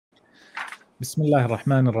بسم الله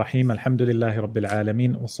الرحمن الرحيم الحمد لله رب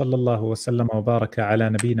العالمين وصلى الله وسلم وبارك على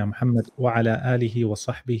نبينا محمد وعلى آله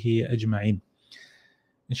وصحبه أجمعين.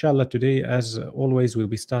 Inshallah, today, as always, we'll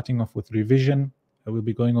be starting off with revision. We'll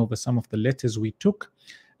be going over some of the letters we took,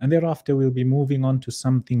 and thereafter we'll be moving on to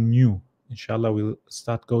something new. Inshallah, we'll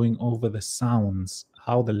start going over the sounds,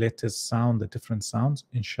 how the letters sound, the different sounds,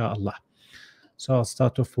 inshallah. So I'll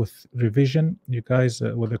start off with revision. You guys,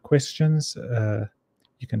 with the questions,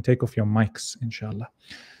 you can take off your mics, inshallah.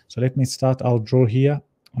 So let me start. I'll draw here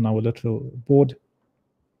on our little board,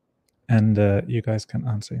 and you guys can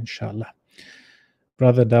answer, inshallah.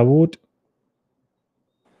 Brother Dawood,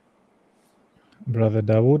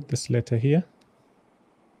 this letter here.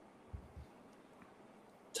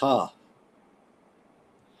 Thaa.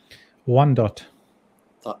 One dot.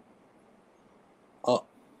 Thaa. Oh.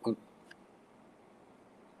 I'll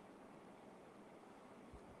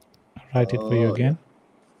write it for you again. Yeah.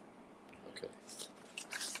 Okay.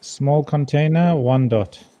 Small container, one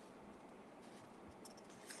dot.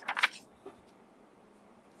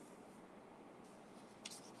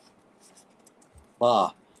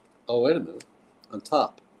 Ba. Oh, wait a minute. On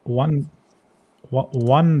top. One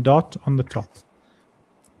dot on the top.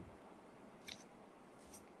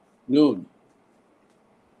 Noon.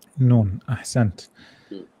 Noon. Ahsant.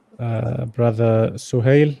 Brother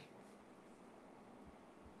Suhail.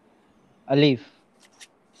 Alif.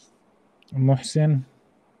 Muhsin.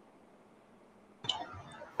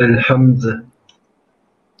 Al-Hamza.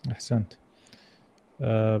 Ahsant.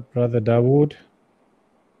 Brother Dawood.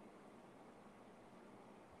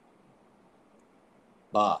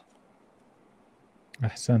 Ba.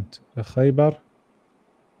 Ahsant. Khaybar.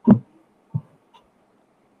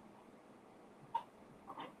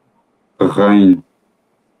 Ghain.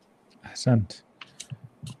 Ahsant.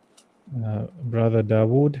 Brother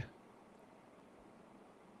Dawood.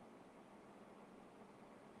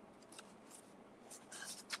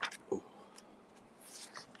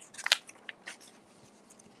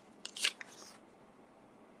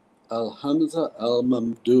 Al-Hamza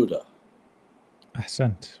al-Mamduda.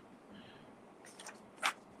 Ahsant.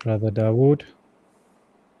 Brother Dawood.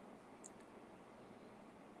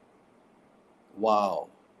 Wow.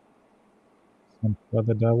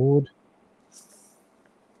 Brother Dawood.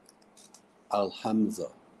 Al-Hamza.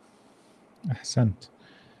 Ahsant.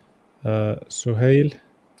 Suhail.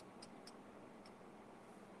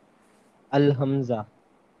 Al-Hamza.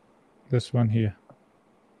 This one here.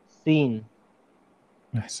 Sin.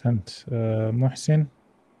 Ahsant. Muhsin.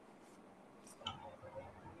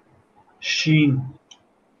 Sheen.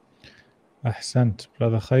 Ahsant.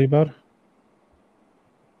 Brother Khaybar.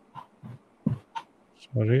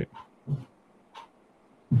 Sorry.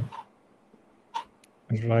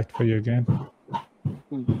 I'll write for you again.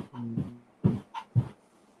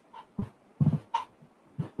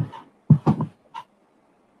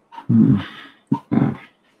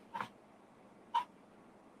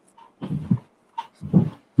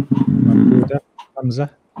 Mamduda. Hamza.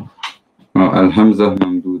 Al-Hamza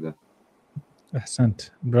Mamduda.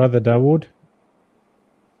 Ahsant. Brother Dawood.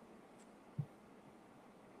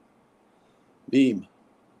 Beam.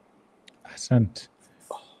 Ahsant.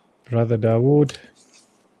 Brother Dawood.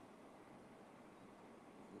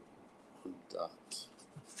 Dot.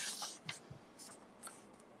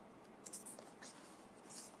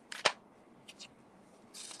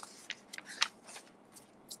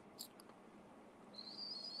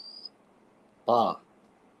 Ba.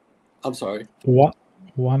 I'm sorry.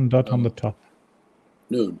 One dot on the top.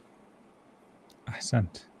 Noon.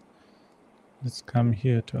 Ahsant. Let's come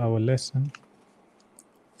here to our lesson.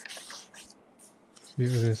 See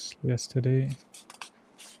this yesterday.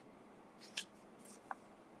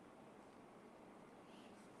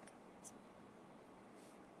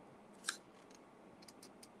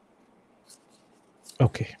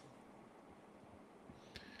 Okay.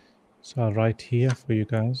 So I'll write here for you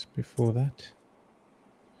guys before that.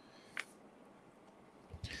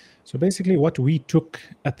 So basically what we took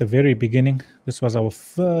at the very beginning, this was our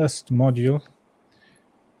first module.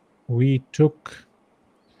 We took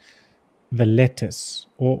the letters,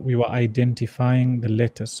 or we were identifying the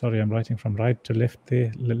letters. Sorry, I'm writing from right to left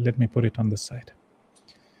there. Let me put it on the side.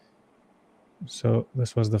 So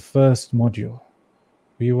this was the first module.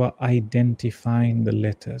 We were identifying the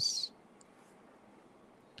letters.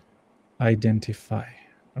 Identify,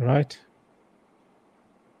 right?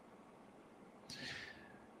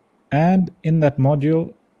 And in that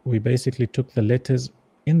module, we basically took the letters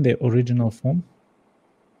in their original form.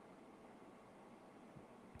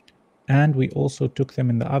 And we also took them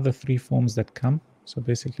in the other three forms that come. So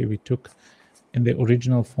basically we took in the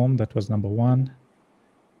original form, that was number 1,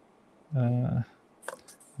 And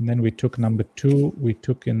then we took number 2. We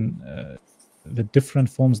took in the different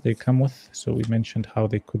forms they come with. So we mentioned how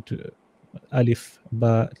they could alif,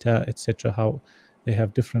 ba, ta, etc. How they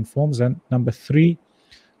have different forms. And number 3,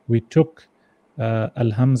 we took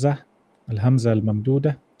al-hamza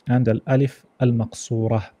al-mamduda, and al-alif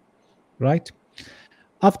al-maqsurah. Right?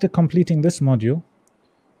 After completing this module,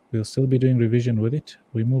 we'll still be doing revision with it.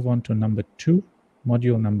 We move on to number 2,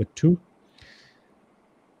 module number 2.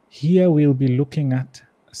 Here we'll be looking at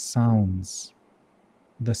sounds.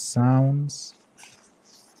 The sounds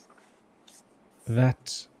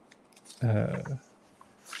that the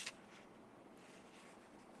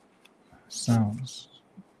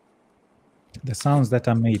sounds that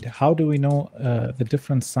are made. How do we know the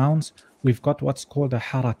different sounds? We've got what's called a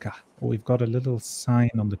haraka, or we've got a little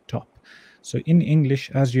sign on the top. So in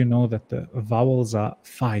English, as you know, that the vowels are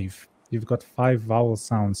 5. You've got 5 vowel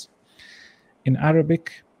sounds. In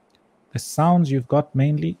Arabic, the sounds you've got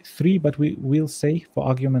mainly 3, but we'll say, for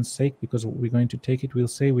argument's sake, because we're going to take it, we'll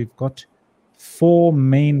say we've got 4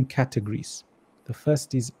 main categories. The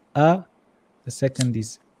first is a, the second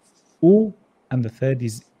is u, and the third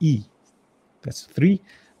is e. That's 3.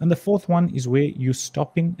 And the fourth one is where you're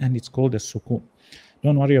stopping, and it's called a sukun.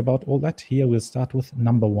 Don't worry about all that. Here we'll start with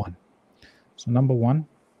number 1. So number 1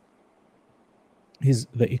 is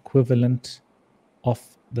the equivalent of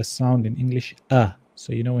the sound in English, a.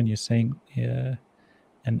 So you know when you're saying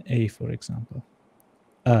an A, for example,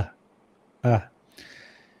 a.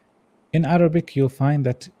 In Arabic, you'll find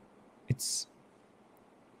that it's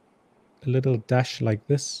a little dash like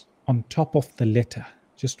this on top of the letter,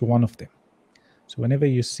 just one of them. So whenever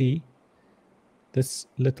you see this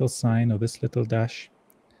little sign or this little dash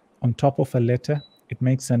on top of a letter, it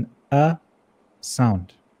makes an a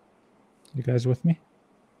sound. You guys with me?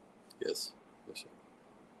 Yes. Yes,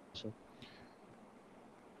 sir.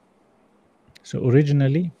 So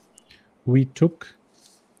originally, we took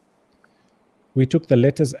the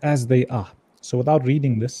letters as they are. So without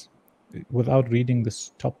reading this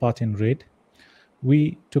top part in red,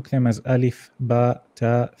 we took them as alif, ba,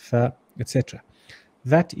 ta, tha, etc.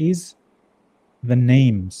 That is the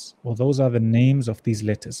names, or those are the names of these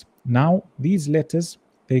letters. Now, these letters,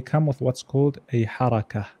 they come with what's called a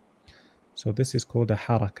haraka. So this is called a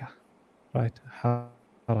haraka, right?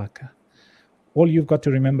 Haraka. All you've got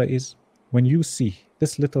to remember is when you see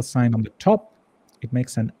this little sign on the top, it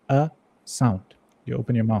makes an a sound. You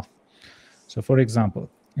open your mouth. So for example,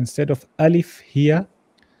 instead of alif here,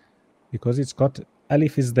 because it's got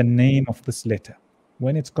alif is the name of this letter.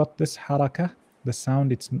 When it's got this haraka, the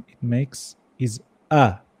sound it makes is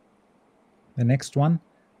a. The next one,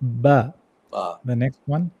 ba. The next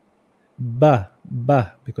one, ba,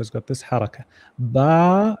 because it's got this haraka.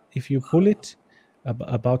 Ba, if you pull it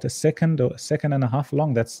about a second or a second and a half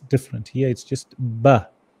long, that's different. Here it's just ba,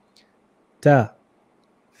 ta,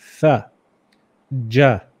 tha,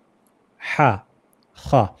 ja, ha,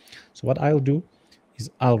 kha. So what I'll do is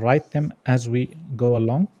I'll write them as we go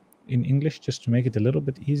along in English, just to make it a little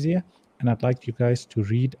bit easier, and I'd like you guys to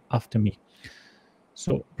read after me.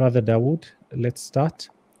 So Brother Dawood, let's start.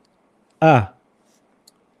 Ahsant.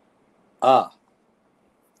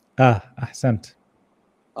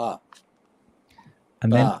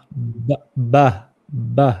 And then ba,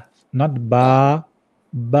 not ba,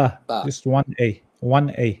 ba, just one A,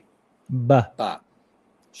 ba.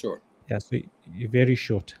 Short. Yeah, so you're very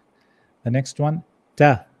short. The next one,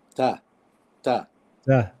 ta.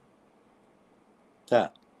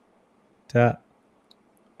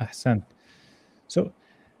 Ahsan. So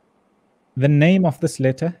the name of this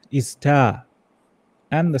letter is ta,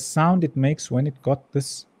 and the sound it makes when it got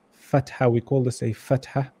this fatha, we call this a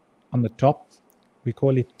fatha on the top, we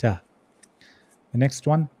call it ta. The next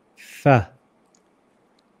one, tha.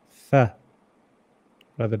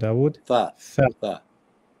 Brother Dawood, Tha.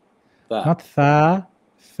 not tha,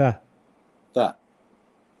 tha.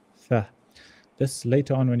 This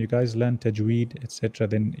later on when you guys learn tajweed, etc.,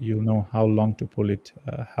 then you'll know how long to pull it,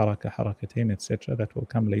 haraka, harakatain, etc. That will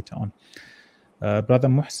come later on. Brother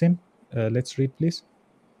Muhsin, let's read, please.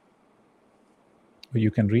 Or you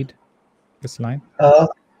can read this line.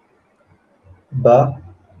 Ba,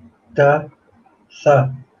 ta,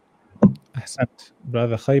 tha. Ahsant.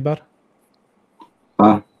 Brother Khaybar.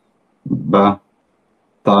 Ba,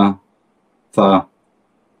 ta, tha.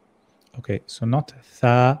 Okay, so not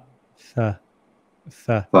tha.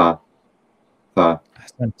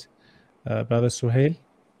 Ahsant. Brother Suhail.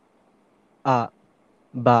 Ba,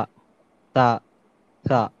 ta,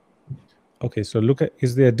 tha. Okay, so look at,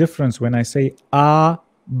 is there a difference when I say ba,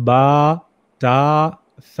 ta,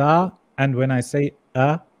 tha, and when I say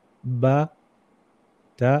ba,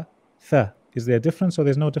 ta, Tha. Is there a difference or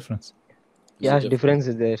there's no difference? Yes, difference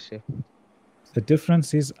is there, Sheikh. The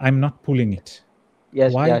difference is I'm not pulling it.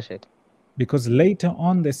 Yes, Why? yes, Sheikh. Because later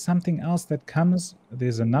on there's something else that comes.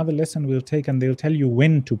 There's another lesson we'll take and they'll tell you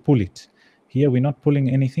when to pull it. Here we're not pulling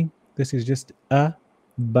anything. This is just a,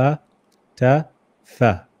 ba, ta,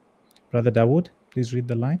 tha. Brother Dawood, please read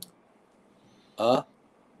the line. A,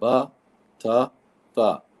 ba, ta,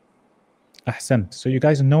 tha. Ahsant. So you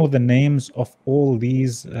guys know the names of all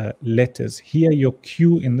these letters. Here your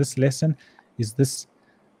cue in this lesson is this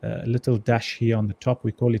little dash here on the top.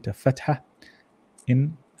 We call it a Fatha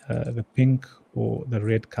in the pink or the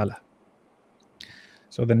red color.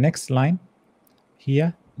 So the next line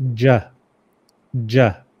here, ja,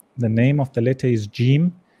 ja. The name of the letter is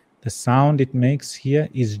Jim. The sound it makes here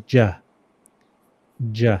is ja,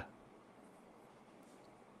 ja,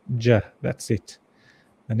 ja. That's it.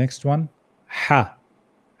 The next one, ha,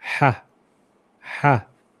 ha, ha,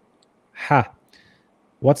 ha.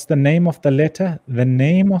 What's the name of the letter? The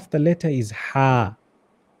name of the letter is ha.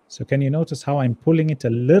 So can you notice how I'm pulling it a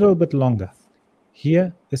little bit longer?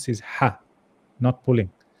 Here, this is ha, not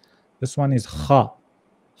pulling. This one is kha,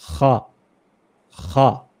 kha,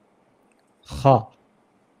 kha, kha,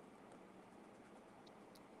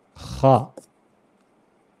 kha.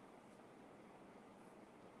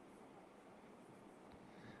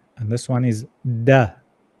 And this one is da,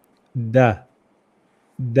 da,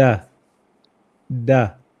 da, da.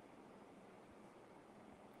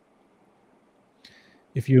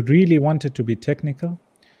 If you really wanted to be technical,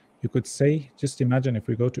 you could say, just imagine if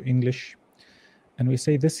we go to English and we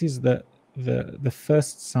say this is the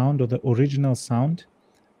first sound or the original sound,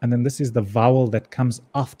 and then this is the vowel that comes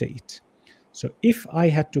after it. So if I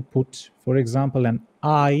had to put, for example, an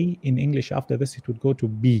I in English after this, it would go to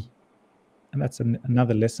B. And that's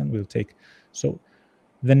another lesson we'll take. So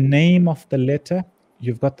the name of the letter,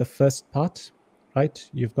 you've got the first part, right?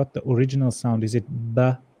 You've got the original sound. Is it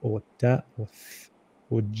ba or ta or th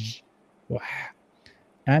or j or h?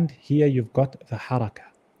 And here you've got the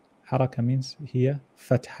haraka. Haraka means here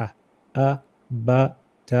fatha. A, ba,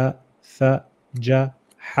 ta, tha, ja,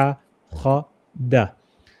 ha, kha, da.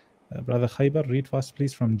 Brother Khaybar, read fast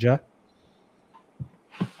please from ja.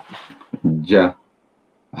 Ja,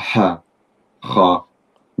 ha, kha,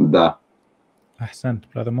 da. Ahsant.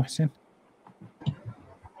 Brother Muhsin.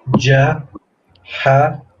 Ja,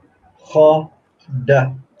 ha, kha,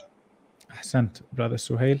 da. Ahsant. Brother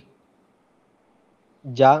Suhail.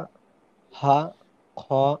 Ja, ha,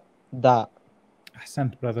 kha, da.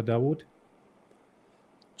 Ahsant. Brother Dawood.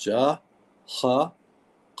 Ja, kha,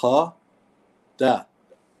 qa, da.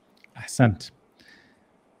 Ahsant.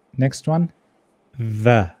 Next one,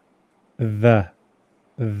 the.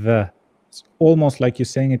 It's almost like you're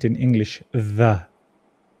saying it in English, the.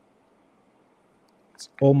 It's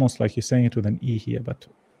almost like you're saying it with an E here, but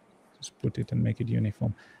just put it and make it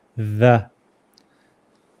uniform. The.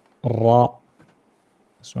 Ra.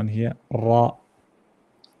 This one here, ra.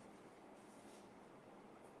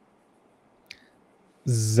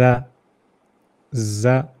 Za.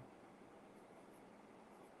 Za.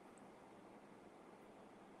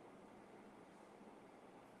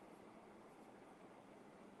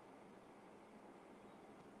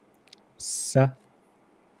 Sa.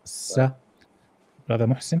 Sa. Brother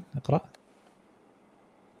Muhsin, اقرأ.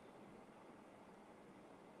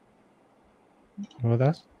 What was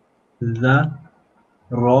that? The,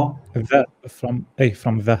 ra, The from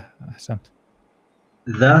the. أحسنت.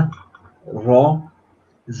 the, ra,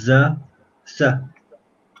 the, sa.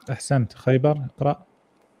 أحسنت. خيبر اقرأ.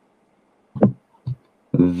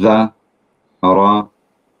 The, ra,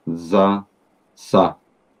 the, sa.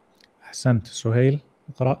 أحسنت. سهيل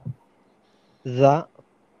اقرأ. Za,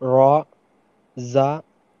 ra, za,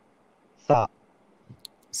 sa.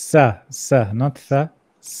 Sa, not tha.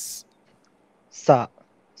 Sa,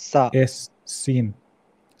 sa. S, sin.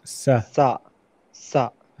 Sa. Sa.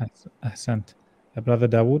 أحسنت. Brother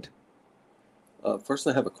Dawood. First,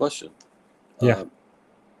 I have a question. Yeah.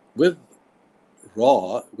 With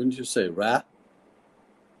ra, wouldn't you say ra?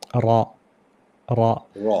 Ra. Ra.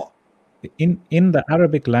 Ra. In the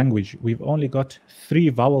Arabic language, we've only got 3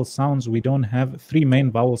 vowel sounds. We don't have 3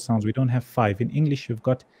 main vowel sounds. We don't have 5. In English, you've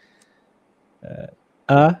got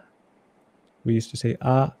a. We used to say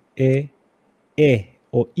a, e,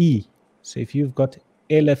 or e. So if you've got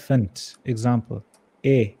elephant, example,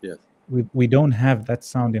 e. Yes. We don't have that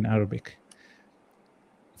sound in Arabic.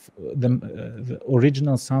 The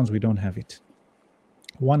original sounds, we don't have it.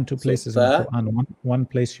 1-2 places in the Quran, one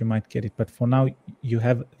place you might get it, but for now you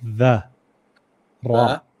have the,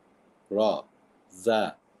 ra, ra,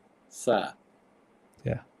 za, sa.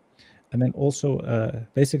 Yeah. And then also,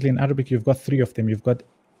 basically in Arabic, you've got three of them. You've got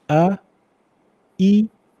a, e,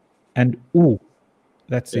 and u.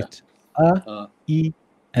 That's Yeah. it. A, e,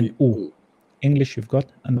 and u. U. English, you've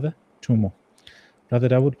got another two more. Brother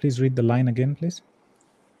Dawood, please read the line again, please.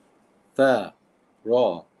 Thaa,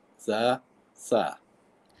 Ra, Za, Sa.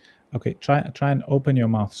 Okay, try and open your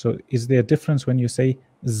mouth. So is there a difference when you say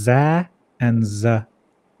za and za?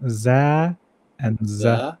 Za and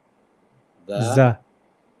za. Tha, Za.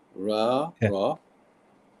 Ra, Yeah. Ra,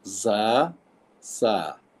 Za,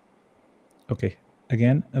 Sa. Okay.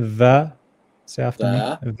 Again, the. Say after me.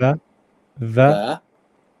 The. Tha,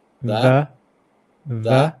 The.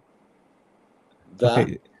 Tha.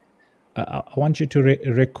 Okay. I want you to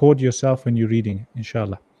record yourself when you're reading,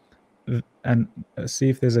 inshallah, and see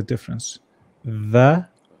if there's a difference. The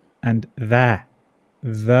and the.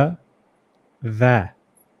 The.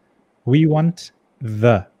 We want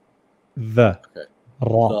the. Okay.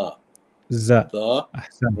 Ra. Tha, za. Tha,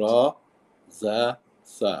 أحسنت. Ra, Za,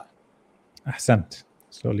 Sa. أحسنت.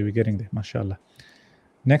 Slowly we're getting there, mashallah.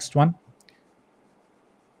 Next one.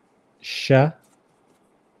 Sha.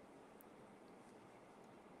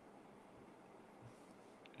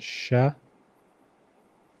 Sha.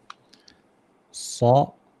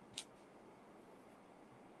 Sa.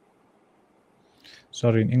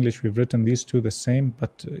 Sorry, in English we've written these two the same,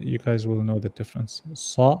 but you guys will know the difference.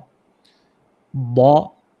 Sa. Da.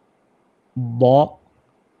 Da.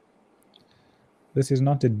 This is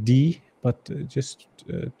not a D, but just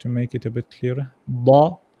to make it a bit clearer.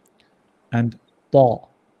 Da and ta.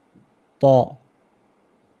 Ta.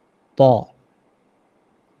 Ta.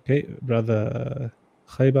 Okay, brother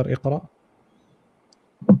Khaybar, اقرأ.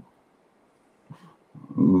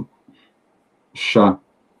 Sha.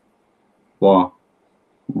 Wa.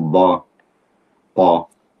 Ba. Ta.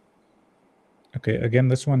 Okay, again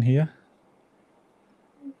this one here.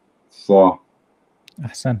 Sa.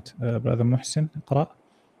 أحسنت. Brother Muhsin, اقرأ.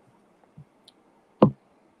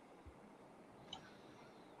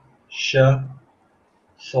 Sha.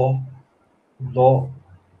 Sa. Da.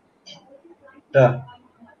 Ta.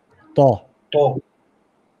 Ta. Ta.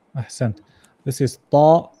 أحسنت. This is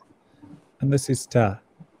ta and this is ta.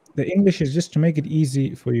 The English is just to make it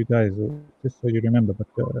easy for you guys, just so you remember. But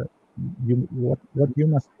what you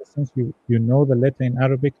must, since you know the letter in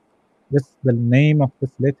Arabic, the name of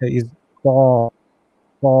this letter is ta.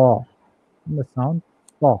 Ta. And the sound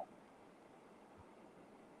ta.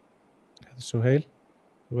 Suhail,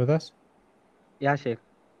 you with us? يا شيخ.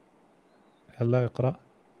 يلا اقرأ.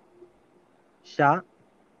 شا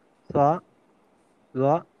صا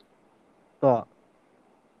ظا طا.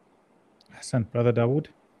 أحسنت. Brother Dawood.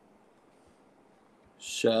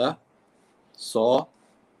 Sha, Sa,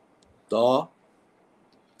 Da,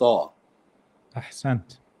 Tha.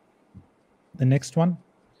 أحسنت. The next one.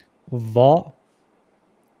 Dha.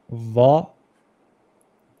 Dha.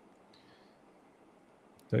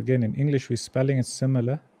 So again, in English, we're spelling it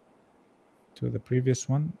similar to the previous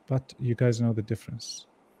one, but you guys know the difference.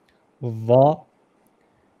 Dha.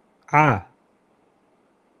 A.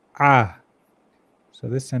 A. So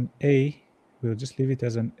this is an A. We'll just leave it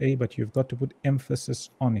as an A, but you've got to put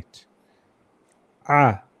emphasis on it.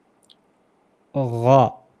 A.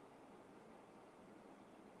 Gha.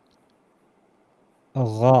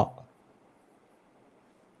 Gha.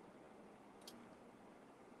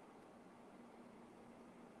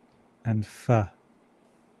 And fa.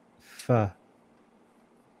 Fa.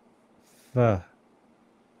 Fa.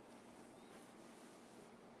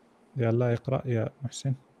 يلا اقرأ يا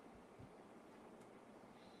محسن.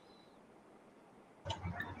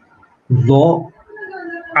 Dha.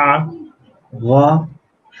 A. Gha.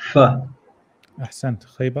 Fa. أحسنت.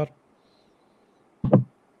 خيبر.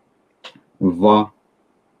 Dha.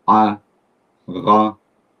 A. Gha.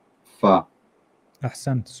 Fa.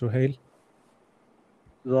 أحسنت. سهيل.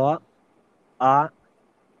 ظا آ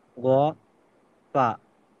غا فا.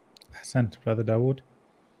 أحسنت. Brother Dawood.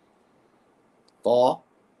 Tha,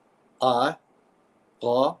 A,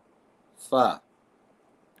 Gha, Fa.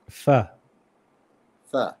 Fa.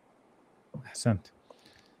 Fa. أحسنت.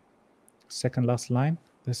 Second last line.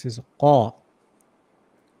 This is qa.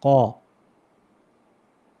 Qa.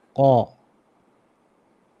 Qa.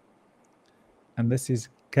 And this is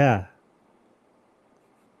ka.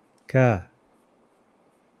 Ka.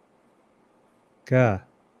 Ka.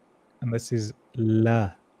 And this is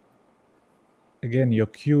la. Again, your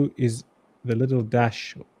Q is the little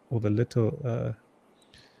dash or the little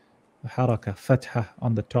haraka, fatha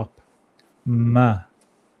on the top. Ma.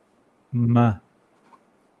 Ma.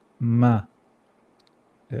 Ma.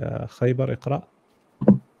 يا خيبر اقرأ.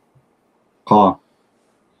 Qa.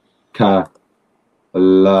 Ka.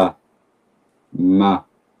 La. ما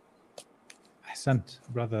أحسنت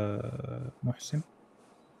brother محسن.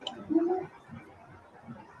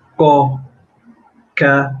 قو ك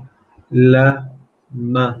لا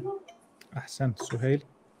ما أحسنت سهيل.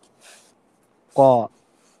 قا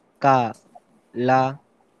كا لا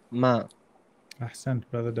ما أحسنت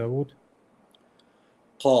brother داود.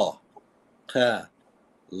 قا كا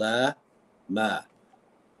لا ما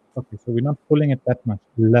Okay, so we're not pulling it that much.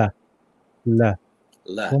 La, la.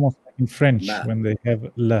 لا Almost like in French Ma. when they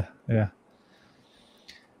have la, yeah.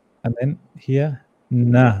 And then here,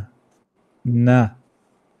 na, na,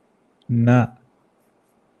 na,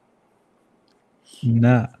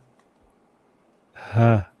 na,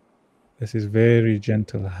 ha. This is very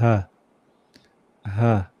gentle. Ha,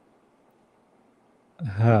 ha,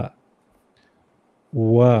 ha.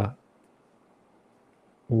 Wa,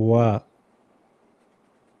 wa,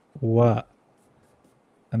 wa.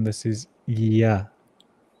 And this is ya,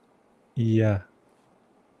 ya.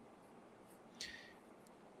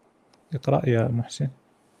 اقرأ يا محسن.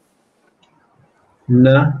 ن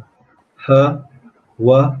ه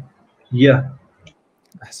و ي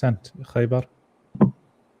أحسنت خيبر.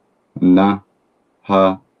 ن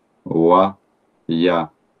ه و ي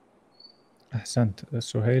أحسنت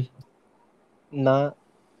سهيل. نا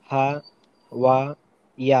ها وا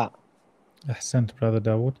يا أحسنت brother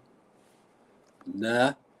داود.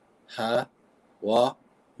 نا ها و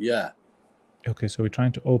يا. Okay, so we're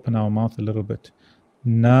trying to open our mouth a little bit.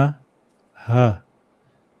 Na, ha.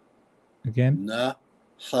 Again. نا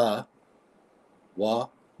ها و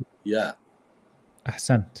يا.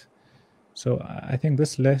 Ahsant. So I think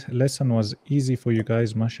this lesson was easy for you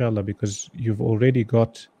guys, mashallah, because you've already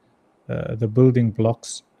got the building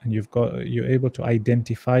blocks and you're able to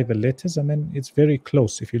identify the letters, and then it's very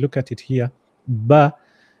close. If you look at it here, ba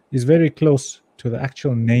is very close to the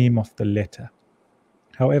actual name of the letter.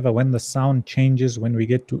 However, when the sound changes, when we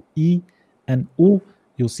get to E and U,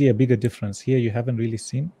 you'll see a bigger difference. Here you haven't really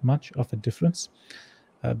seen much of a difference.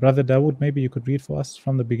 Brother Dawood, maybe you could read for us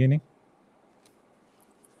from the beginning.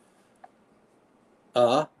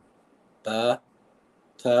 A ba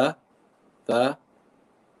ta tha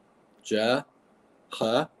ja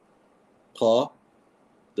ha qa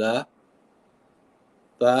da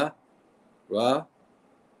tha ra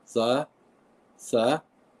za sa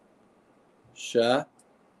sha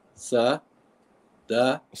sa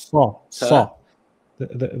da Sa.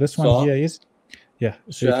 This one Sa. here is, yeah.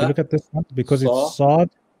 So if you Sha. look at this one, because Sa. it's Sad,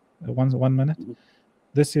 one minute.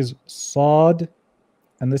 This is Sad,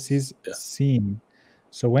 and this is Sin.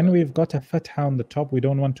 So when we've got a fatha on the top, we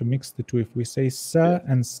don't want to mix the two. If we say Sa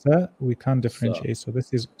and Sa, we can't differentiate. So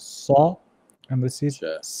this is Sa, and this is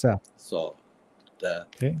Sha. Sa. Sa da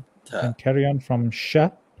Okay. ta And carry on from Sha.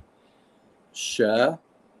 sha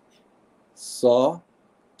sa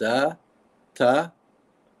da ta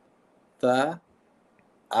tha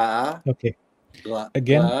a. Okay. Ra,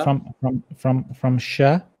 Again ra, from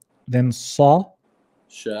Sha, then Sa,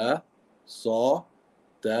 sha sa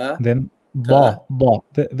da then Ta. ba.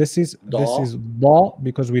 This is ba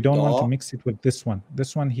because we don't want to Da. mix it with this one.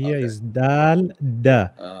 This one here Okay. is dal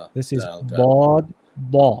da. This is dal, da. bod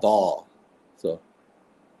ba. Da. So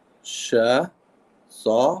sha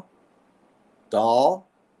sa da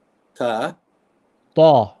ta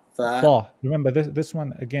Ta. tha Ta. Remember this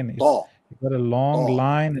one again is da. you've got a long Da.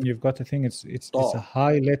 line and you've got a thing. It's Da. a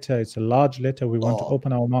high letter. It's a large letter. We want to Da.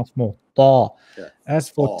 open our mouth more. Ta. Yeah. As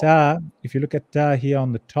for Da. ta, if you look at ta here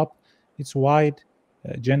on the top, it's wide,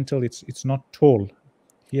 gentle. It's not tall.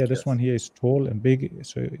 Here, this Yes. one here is tall and big,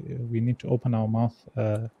 so we need to open our mouth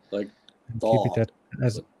Like and da. keep it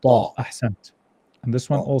as Like ta. da. Ahsant. And this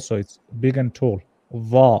one Da. also, it's big and tall.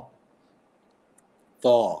 Va.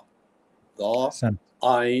 Da. Da. Ahsant.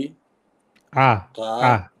 I. Ah.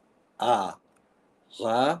 Ra. Ah. A.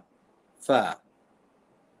 Ra. Fa.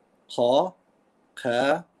 Qa.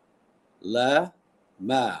 Ka. La.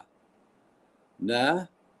 Ma. Na.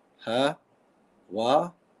 Ha.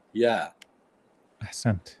 Wa. Ya.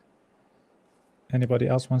 Ahsant. Anybody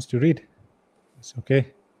else wants to read? It's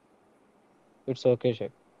okay. It's okay,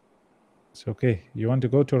 Sheikh. It's okay. You want to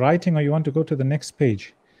go to writing or you want to go to the next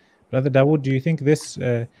page? Brother Dawood, do you think this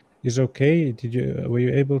is okay? Were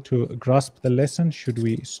you able to grasp the lesson? Should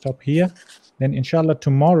we stop here? Then inshallah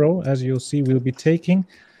tomorrow, as you'll see, we'll be taking,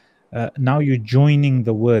 now you're joining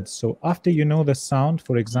the words. So after you know the sound,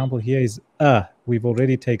 for example, here is we've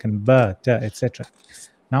already taken ba, ta, etc.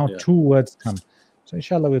 Now two words come. So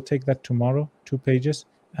inshallah, we'll take that tomorrow, 2 pages,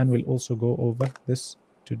 and we'll also go over this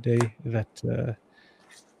today. That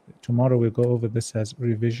tomorrow we'll go over this as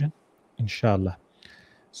revision, inshallah.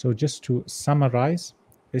 So just to summarize,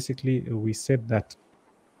 basically we said that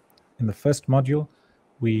In the first module,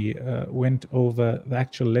 we went over the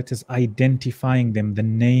actual letters, identifying them, the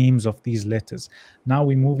names of these letters. Now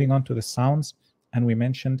we're moving on to the sounds, and we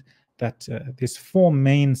mentioned that there's 4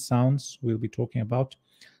 main sounds we'll be talking about.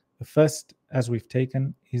 The first, as we've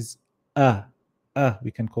taken, is a.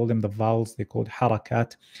 We can call them the vowels. They're called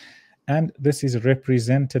harakat. And this is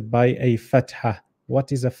represented by a fatha.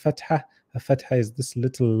 What is a fatha? A fatha is this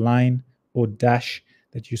little line or dash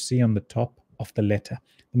that you see on the top of the letter.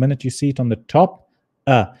 The minute you see it on the top,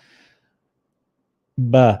 a,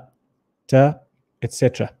 ba, ta,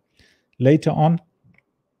 etc. Later on,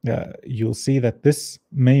 you'll see that this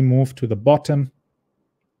may move to the bottom.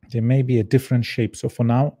 There may be a different shape. So for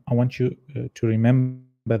now, I want you to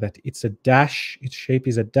remember that it's a dash. Its shape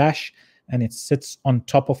is a dash, and it sits on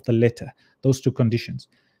top of the letter. Those 2 conditions.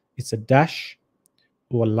 It's a dash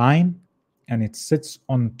or a line, and it sits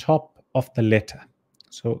on top of the letter.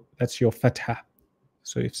 So that's your fatha.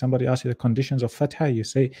 So if somebody asks you the conditions of fatha, you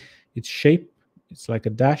say its shape, it's like a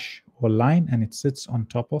dash or line, and it sits on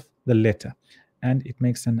top of the letter. And it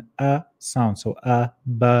makes an a sound. So a,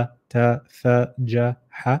 ba, ta, tha, ja,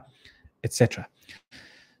 ha, etc.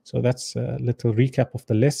 So that's a little recap of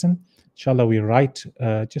the lesson. Inshallah, we write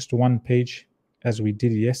just 1 page as we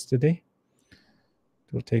did yesterday.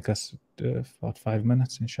 It will take us about 5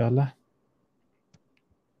 minutes, inshallah.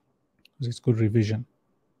 It's good revision.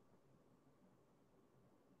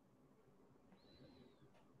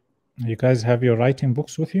 You guys have your writing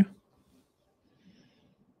books with you?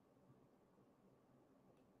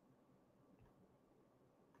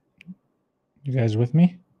 You guys with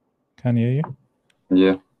me? Can you hear you?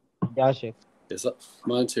 Yeah. Yeah, Sheikh. Yes,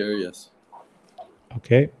 mine's here, yes.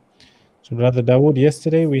 Okay. So Brother Dawood,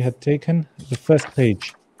 yesterday we had taken the first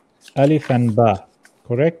page, Alif and Ba,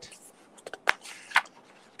 correct?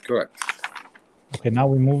 Correct. Okay, now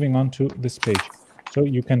we're moving on to this page. So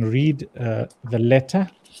you can read the letter,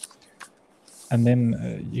 and then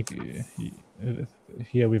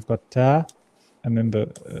here we've got Ta, and then the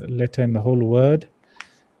letter in the whole word,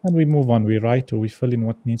 and we move on. We write or we fill in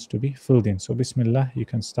what needs to be filled in. So Bismillah, you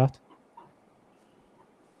can start.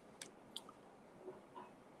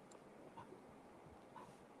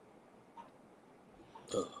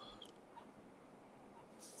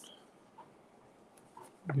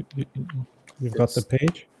 You've got the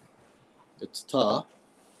page? It's Ta,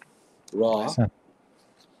 Ra, Ahsan.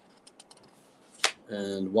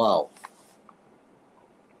 and Wow.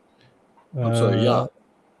 I'm sorry, Ya.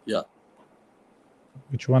 Yeah.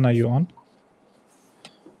 Which one are you on?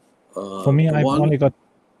 For For me, I've only got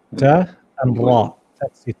Ta and Ra.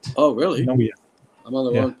 That's it. Oh, really? No, yeah. I'm on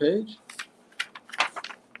the wrong page?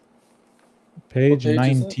 Page page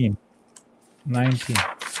 19. 19.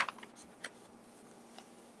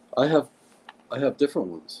 I have different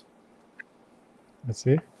ones. Let's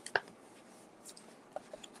see.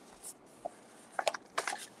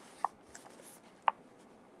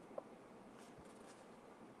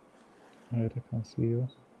 Right, I can see you.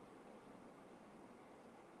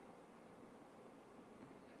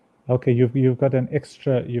 Okay, you've got an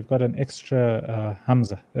extra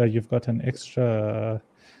hamza. You've got an extra.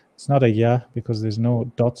 It's not a ya because there's no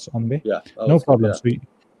dots on there. Yeah. No problem. Yeah.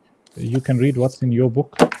 So you can read what's in your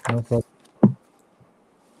book. No problem.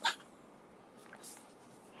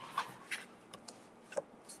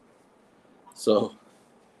 So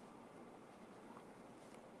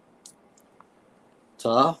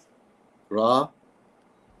Ta, Ra,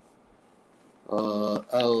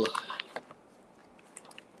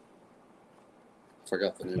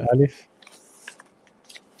 forgot the name. Alif.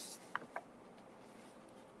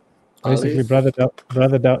 Basically, Alif.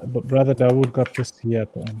 Brother Dawood got this here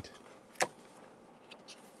at the end.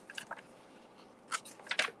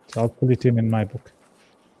 So I'll put it in my book.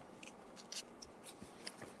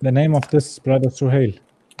 The name of this, Brother Suhail,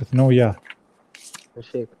 with no ya.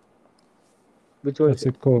 Sheikh. Which one? What's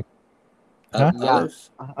it called? Alif.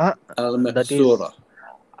 Al-Maksura.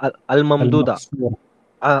 Al-Mamduda. Al-Maksura.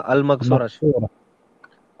 Al-Maqsura.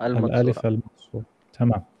 Al-Maksura. Al-Alif al-Maqsura.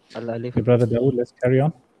 Tamam. Al-Alif. Okay, Brother Dawood, let's carry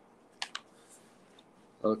on.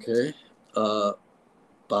 Okay.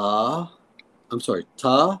 Ba. I'm sorry.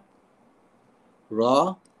 Ta,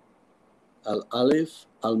 Ra, Al-Alif,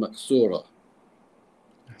 Al-Maksura.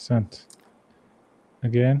 Ahsant.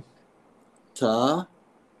 Again. Ta,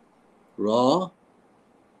 Ra,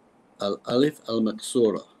 Al-Alif,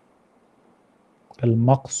 Al-Maksura.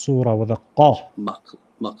 Al-Maqsura with a qa.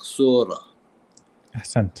 Maksura.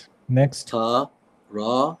 Ahsant. Next. Ta,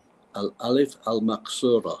 Ra, Al-Alif,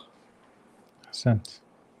 Al-Maksura. Ahsant.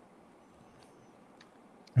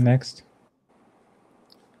 Next.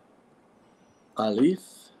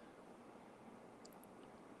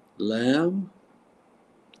 Lam.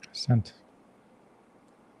 Ahsant.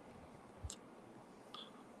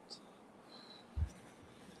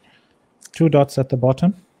 Two dots at the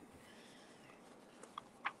bottom.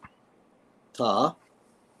 Thaa.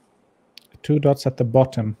 Two dots at the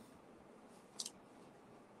bottom.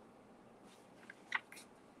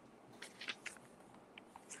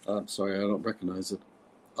 I'm sorry, I don't recognize it.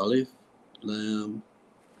 Alif. Lam.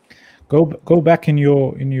 Go back in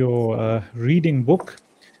your reading book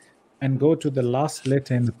and go to the last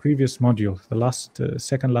letter in the previous module, the last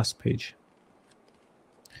second last page.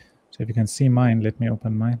 So if you can see mine, let me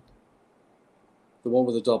open mine. The one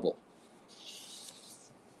with the double.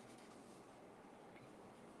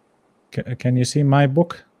 Can you see my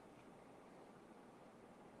book?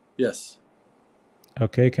 Yes.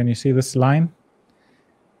 Okay, can you see this line?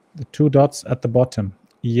 The two dots at the bottom.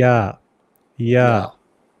 Yeah. So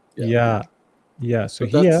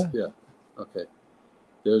But that's, here, yeah. Okay.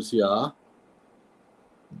 There's Ya.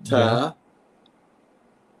 Thaa.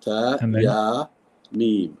 Thaa. And then- Ya.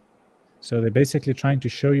 Mim. so they're basically trying to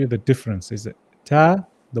show you the difference. Is it Ta,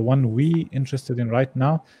 the one we interested in right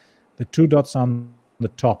now, the two dots on the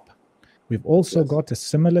top. We've also Yes. got a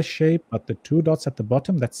similar shape, but the two dots at the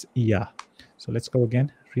bottom, that's Ya. So let's go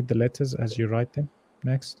again. Read the letters as you write them.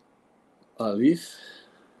 Next. Alif.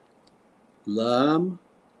 Lam.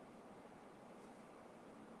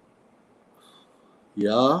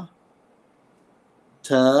 Ya.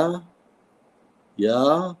 Thaa.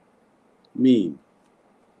 Ya. Mim.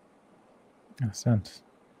 Ahsant.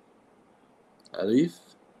 Alif.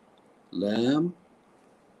 Lam.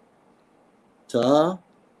 Thaa.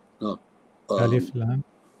 No. Alif, Lam.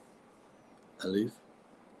 Alif.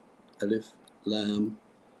 Alif. Lam.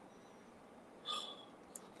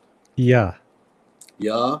 Ya.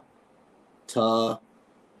 Ya. Thaa.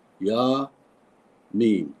 Ya.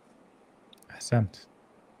 Mim. Ahsant.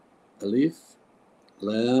 Alif.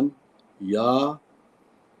 Lam. Ya.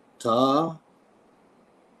 Thaa.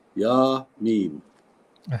 Ya. Mim.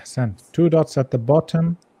 Ahsant. Two dots at the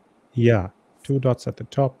bottom, Ya. Two dots at the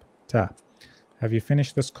top, Ta. Have you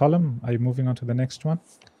finished this column? Are you moving on to the next one?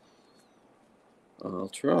 I'll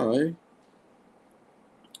try.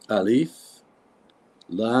 Alif.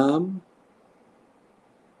 Lam.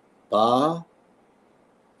 Ba.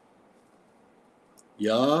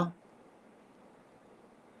 Ya.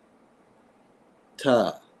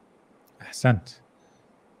 Thaa. Ahsant.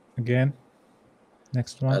 Again.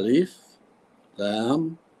 Next one. Alif.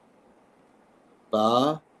 Lam.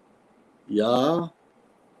 Ba. Ya.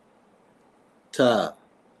 Thaa.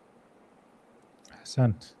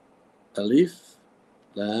 Ahsant. Alif.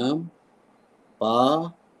 Lam.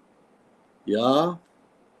 Ba. Ya.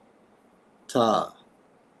 Thaa.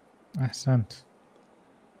 Ahsant.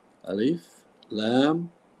 Alif. Lam.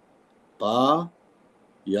 Ba.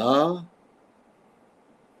 Ya.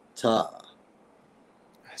 Thaa.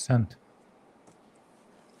 Ahsant.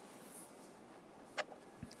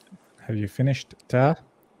 Have you finished Ta?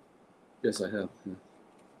 Yes, I have. Yeah.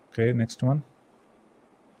 Okay, next one.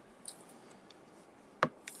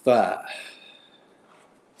 Thaa.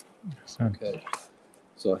 Ahsant. Okay.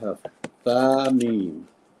 So I have Thaa Mim.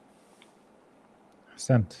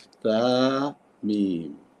 Ahsant. Thaa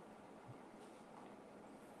Mim.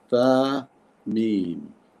 Thaa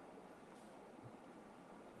Mim.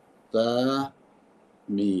 Thaa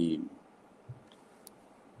Mim.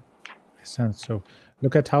 Ahsant. So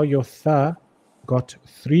look at how your Tha got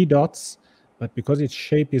three dots, but because its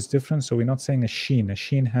shape is different, so we're not saying a sheen. A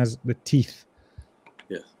sheen has the teeth.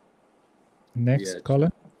 Yes. Next edge.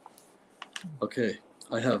 column. Okay.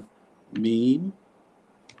 I have Mim.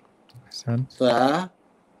 Ahsant. Thaa.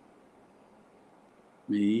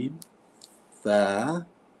 Mim. Thaa.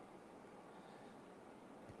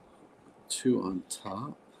 Two on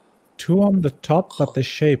top. Two on the top, but the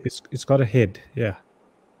shape, it's got a head. Yeah.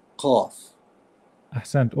 Qaf.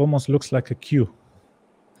 Ahsant. Almost looks like a Q.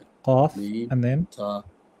 Qaf. Mim. And then Thaa.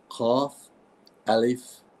 Qaf.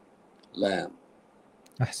 Alif. Lam.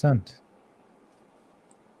 Ahsant.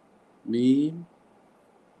 Mim.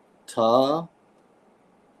 Thaa.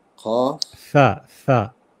 Qaf. Tha.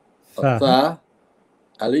 Tha. Tha. Thaa.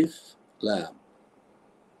 Alif. Lam.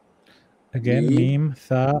 Again, Mim. Mim,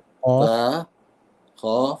 Tha, Qaf. Thaa.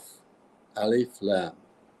 Qaf. Alif. Lam.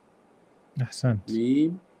 Ahsant.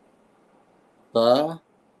 Mim. Thaa.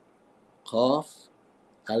 Qaf.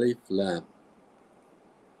 Alif. Lam.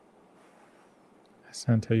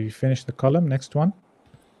 Ahsant. Have you finished the column? Next one.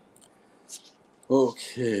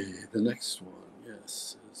 Okay, the next one,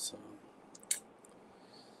 yes, is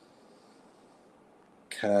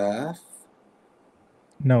Kaf.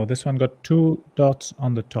 No, this one got two dots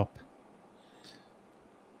on the top.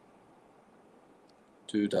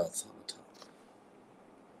 2 dots on the top.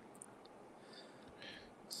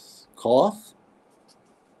 Cough?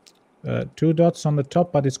 2 dots on the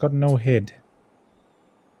top, but it's got no head.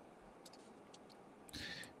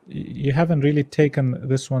 You haven't really taken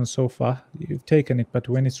this one so far. You've taken it, but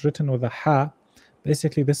when it's written with a ha,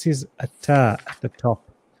 basically this is a ta at the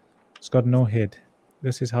top. It's got no head.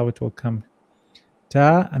 This is how it will come.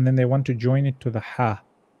 Ta, and then they want to join it to the ha.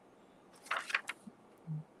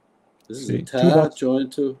 This is See, a 2 ta dots.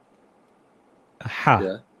 joined to A ha.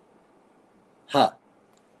 yeah. Ha.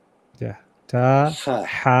 Yeah. Ta, Ha.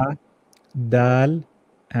 ha, dal,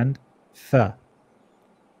 and tha.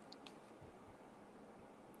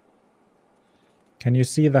 Can you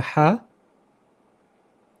see the ha?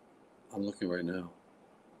 I'm looking right now.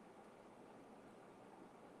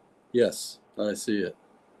 Yes, I see it.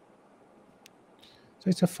 So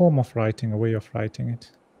it's a form of writing, a way of writing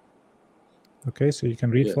it. Okay, so you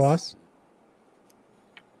can read for us.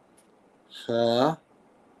 Ha.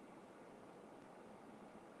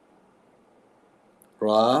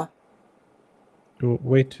 Ra. Oh,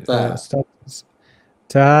 wait, Tha. start.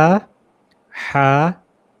 Ta, ha,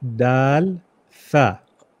 dal, tha.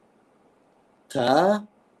 Ta.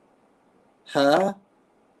 Ha.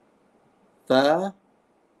 Tha.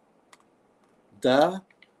 Da.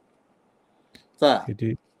 Tha.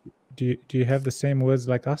 Okay, do you have the same words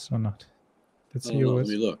like us or not? Let's see Oh, your no, let words.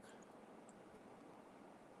 me look.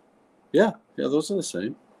 Yeah, those are the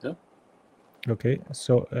same. Yeah. Okay,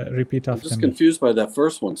 so repeat I'm after just me. confused by that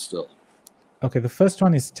first one still. Okay, the first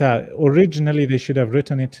one is ta. Originally, they should have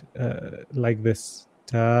written it like this.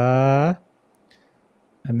 Ta,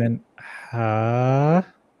 and then ha.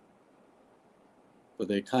 But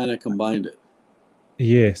they kind of combined it.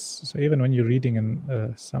 Yes. So even when you're reading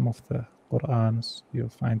in some of the Qur'ans, you'll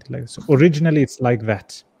find it like this. So originally, it's like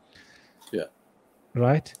that. Yeah.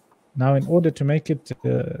 Right? Now, in order to make it,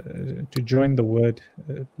 to join the word,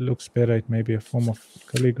 it looks better. It may be a form of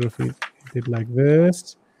calligraphy. They did like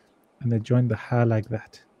this, and they joined the ha like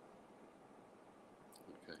that.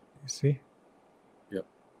 Okay. You see? Yep.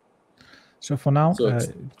 So for now, So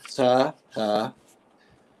it's ta, ha,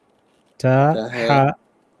 ta, ta, ha,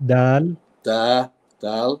 dal. da,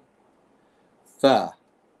 dal, tha.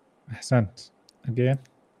 Ahsant. Again.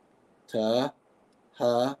 Ta,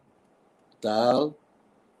 ha, dal,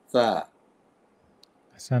 tha.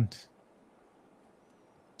 Ahsant.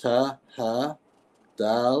 Ta, ha,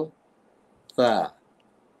 dal, tha.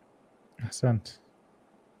 Ahsant.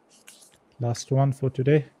 Last one for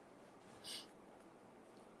today.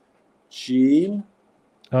 Jim.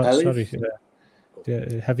 Oh, Alif.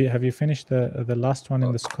 sorry. Have you finished the last one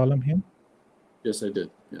in this column here? Yes, I did.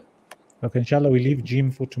 Yeah. Okay, inshallah, we leave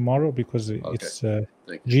Jim for tomorrow because it's Thank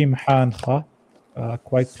you. Jim, Ha, and Kha,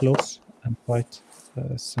 quite close and quite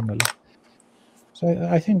similar. So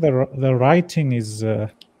I think the writing is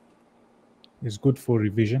good for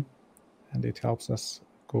revision, and it helps us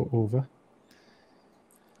go over.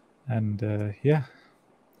 And yeah,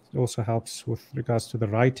 it also helps with regards to the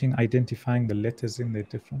writing, identifying the letters in their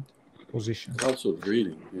different positions. It helps with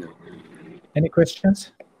reading. Yeah. Any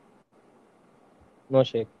questions? No,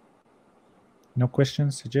 Sheikh. No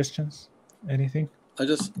questions, suggestions, anything? I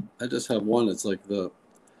just have one. It's like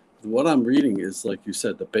what I'm reading is, like you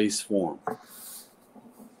said, the base form.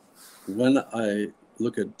 When I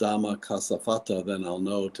look at Dhamma Kasafata, then I'll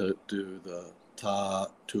know to do the ta,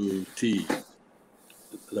 tu, ti,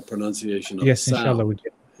 the pronunciation of Yes, the sound. inshallah we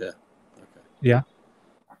get. Yeah. Okay. Yeah.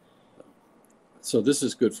 So this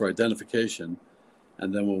is good for identification,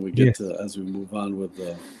 and then when we get to, as we move on with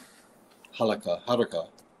the haraka,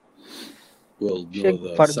 we'll know Sheikh,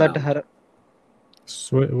 the for sound. that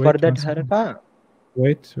Wait, haraka.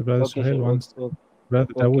 Wait, Brother Okay, Suhail, Sheikh. once. Okay,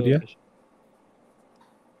 Brother Dawood, yeah? Sheikh.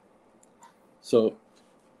 So,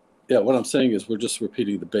 yeah, what I'm saying is we're just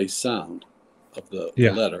repeating the base sound of the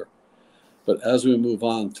letter. But as we move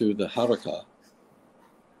on through the haraka,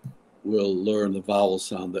 we'll learn the vowel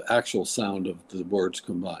sound, the actual sound of the words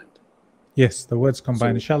combined. Yes, the words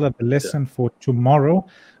combined. Inshallah, the lesson for tomorrow,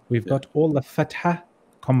 we've got all the fatha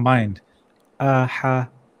combined. Aha,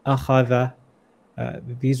 akhadha.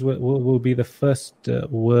 These will be the first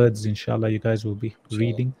words, inshallah, you guys will be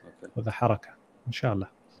reading for the haraka, inshallah.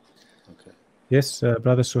 Okay. Yes,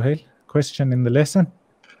 Brother Suhail, question in the lesson?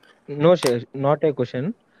 No, Sheikh, not a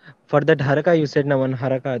question. For that haraka, you said now one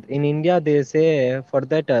harakat. In India, they say for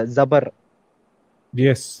that zabar.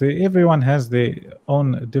 Yes, everyone has their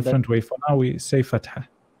own different way. For now, we say fatha.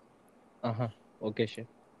 Okay, Sheikh.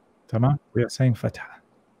 Tamam? We are saying fatha.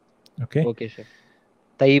 Okay? Okay, Sheikh.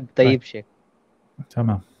 Tayyib, Sheikh.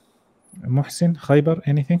 Tamam. Muhsin, Khaybar,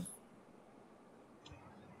 anything?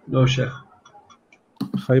 No, Sheikh.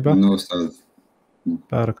 خيبة. No, Ustad.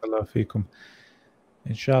 بارك الله فيكم.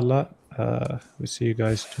 Inshallah, we see you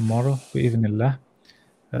guys tomorrow. بإذن الله.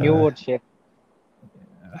 New word, Sheikh.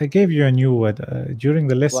 I gave you a new word during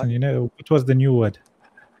the lesson. What? You know, what was the new word?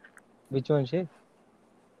 Which one, Sheikh?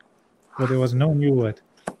 Well, there was no new word.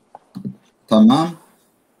 Tamam.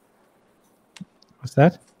 What's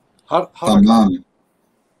that? Tamam.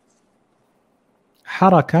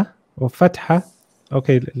 حركة or فتحة.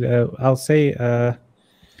 Okay, I'll say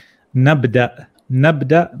نبدأ.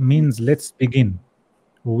 نبدأ means let's begin.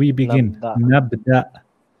 We begin. Nabda. نبدأ.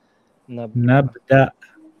 نبدأ.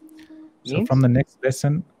 So Means? from the next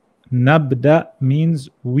lesson, نبدأ means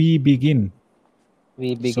we begin.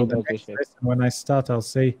 We begin. So the Okay, next Sheikh. lesson, when I start, I'll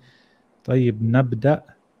say طيب نبدأ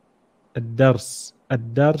الدرس.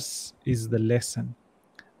 الدرس is the lesson.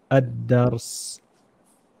 الدرس.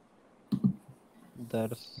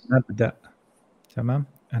 Dars. نبدأ. تمام.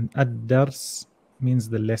 And الدرس means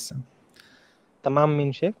the lesson. Tamam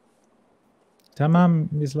means, Sheikh?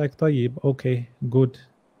 تمام is like طيب, okay, good.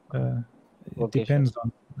 It Okay, depends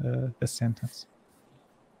on the sentence.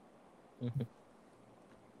 Mhm.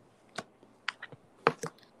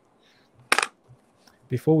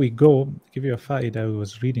 Before we go, I'll give you a faida I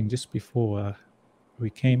was reading just before we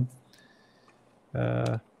came.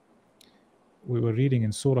 We were reading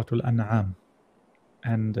in Surah Al-An'am,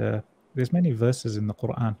 and there's many verses in the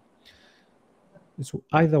Quran. It's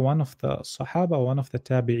either one of the Sahaba or one of the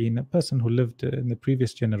Tabi'in, a person who lived in the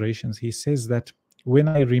previous generations. He says that when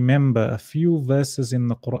I remember a few verses in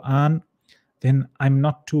the Quran, then I'm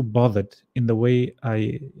not too bothered in the way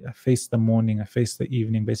I face the morning, I face the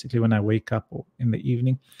evening, basically when I wake up or in the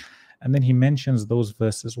evening. And then he mentions those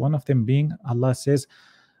verses. One of them being, Allah says,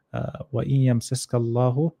 وَإِن يَمْسَسْكَ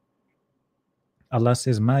اللَّهُ, Allah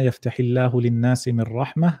says, مَا يَفْتَحِ اللَّهُ لِلنَّاسِ مِنْ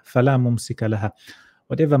رَحْمَةٍ فَلَا مُمْسِكَ لَهَا.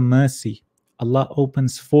 Whatever mercy Allah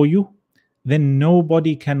opens for you, then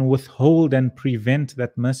nobody can withhold and prevent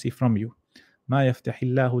that mercy from you. ما يفتح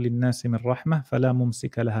الله للناس من رحمة فلا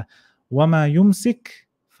ممسك لها وما يمسك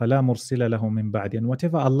فلا مرسل له من بعد. And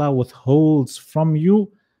whatever Allah withholds from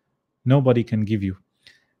you, nobody can give you.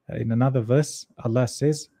 In another verse, Allah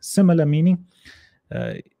says, similar meaning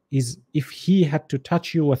is if He had to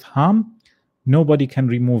touch you with harm, nobody can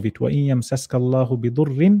remove it. وَإِن يَمْسَسْكَ اللَّهُ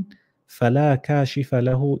بِضُرٍّ فَلَا كَاشِفَ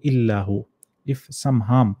لَهُ إِلَّا هُ. If some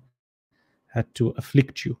harm had to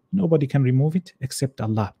afflict you, nobody can remove it except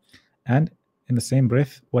Allah. And in the same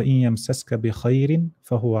breath, وَإِن يَمْسَسْكَ بِخَيْرٍ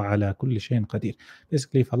فَهُوَ عَلَى كُلِّ شَيْءٍ قَدِيرٌ.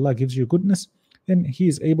 Basically, if Allah gives you goodness, then He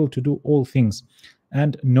is able to do all things,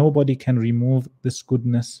 and nobody can remove this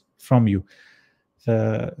goodness from you.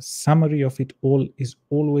 The summary of it all is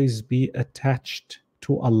always be attached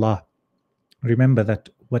to Allah. Remember that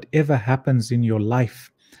whatever happens in your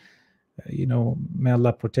life, may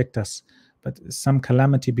Allah protect us, but some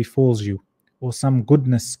calamity befalls you or some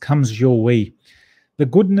goodness comes your way. The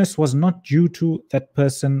goodness was not due to that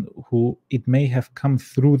person who it may have come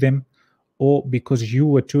through them, or because you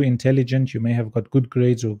were too intelligent, you may have got good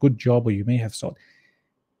grades or good job, or you may have sought.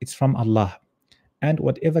 It's from Allah. And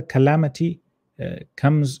whatever calamity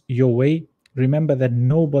comes your way, remember that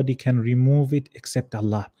nobody can remove it except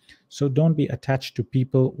Allah. So don't be attached to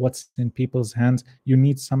people, what's in people's hands. You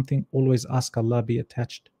need something, always ask Allah, be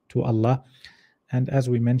attached to Allah. And as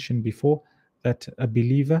we mentioned before, that a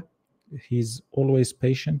believer, he's always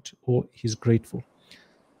patient or he's grateful.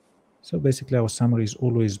 So basically our summary is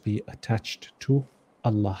always be attached to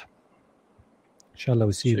Allah. Inshallah,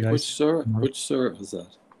 we see you guys. Which surah is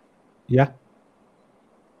that? Yeah.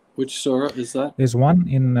 Which surah is that? There's one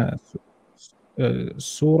in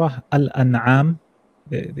Surah Al-An'am.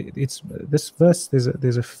 It's this verse.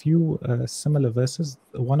 There's a few similar verses.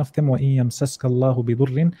 One of them, وَإِن يَمْسَسْكَ اللَّهُ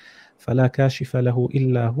بِضُرٍّ فَلَا كَاشِفَ لَهُ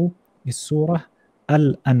إِلَّا هُ, is Surah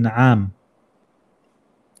Al-An'am.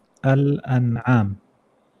 Al-An'am.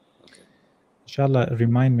 Okay. Inshallah,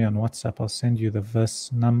 remind me on WhatsApp. I'll send you the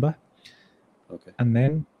verse number. Okay. And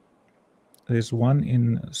then there's one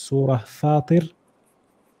in Surah Fatir,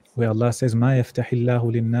 where Allah says, مَا يَفْتَحِ اللَّهُ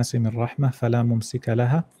لِلنَّاسِ مِنْ رَحْمَةٍ فَلَا مُمْسِكَ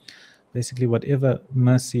لَهَا. Basically, whatever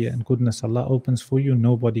mercy and goodness Allah opens for you,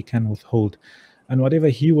 nobody can withhold. And whatever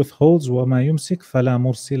He withholds, وَمَا يُمْسِكْ فَلَا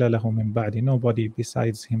مُرْسِلَ لَهُ مِنْ بَعْدِ. Nobody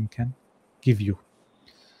besides Him can give you.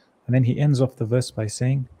 And then He ends off the verse by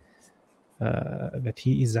saying that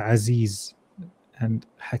He is Aziz and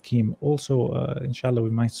Hakim. Also, inshallah, we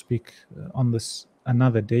might speak on this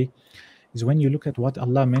another day, is when you look at what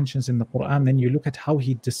Allah mentions in the Quran, then you look at how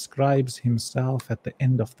He describes Himself at the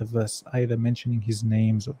end of the verse, either mentioning His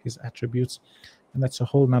names or His attributes. And that's a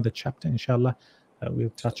whole nother chapter. Inshallah,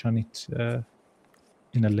 we'll touch on it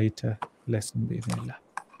in a later lesson. Bi-idhnillah.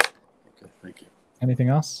 Okay, thank you. Anything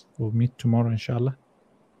else? We'll meet tomorrow inshallah.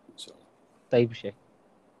 طيب شيخ.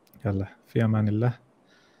 يلا في أمان الله.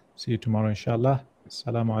 See you tomorrow inshallah.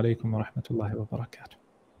 السلام عليكم ورحمة الله وبركاته.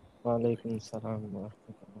 وعليكم السلام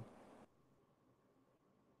ورحمة الله.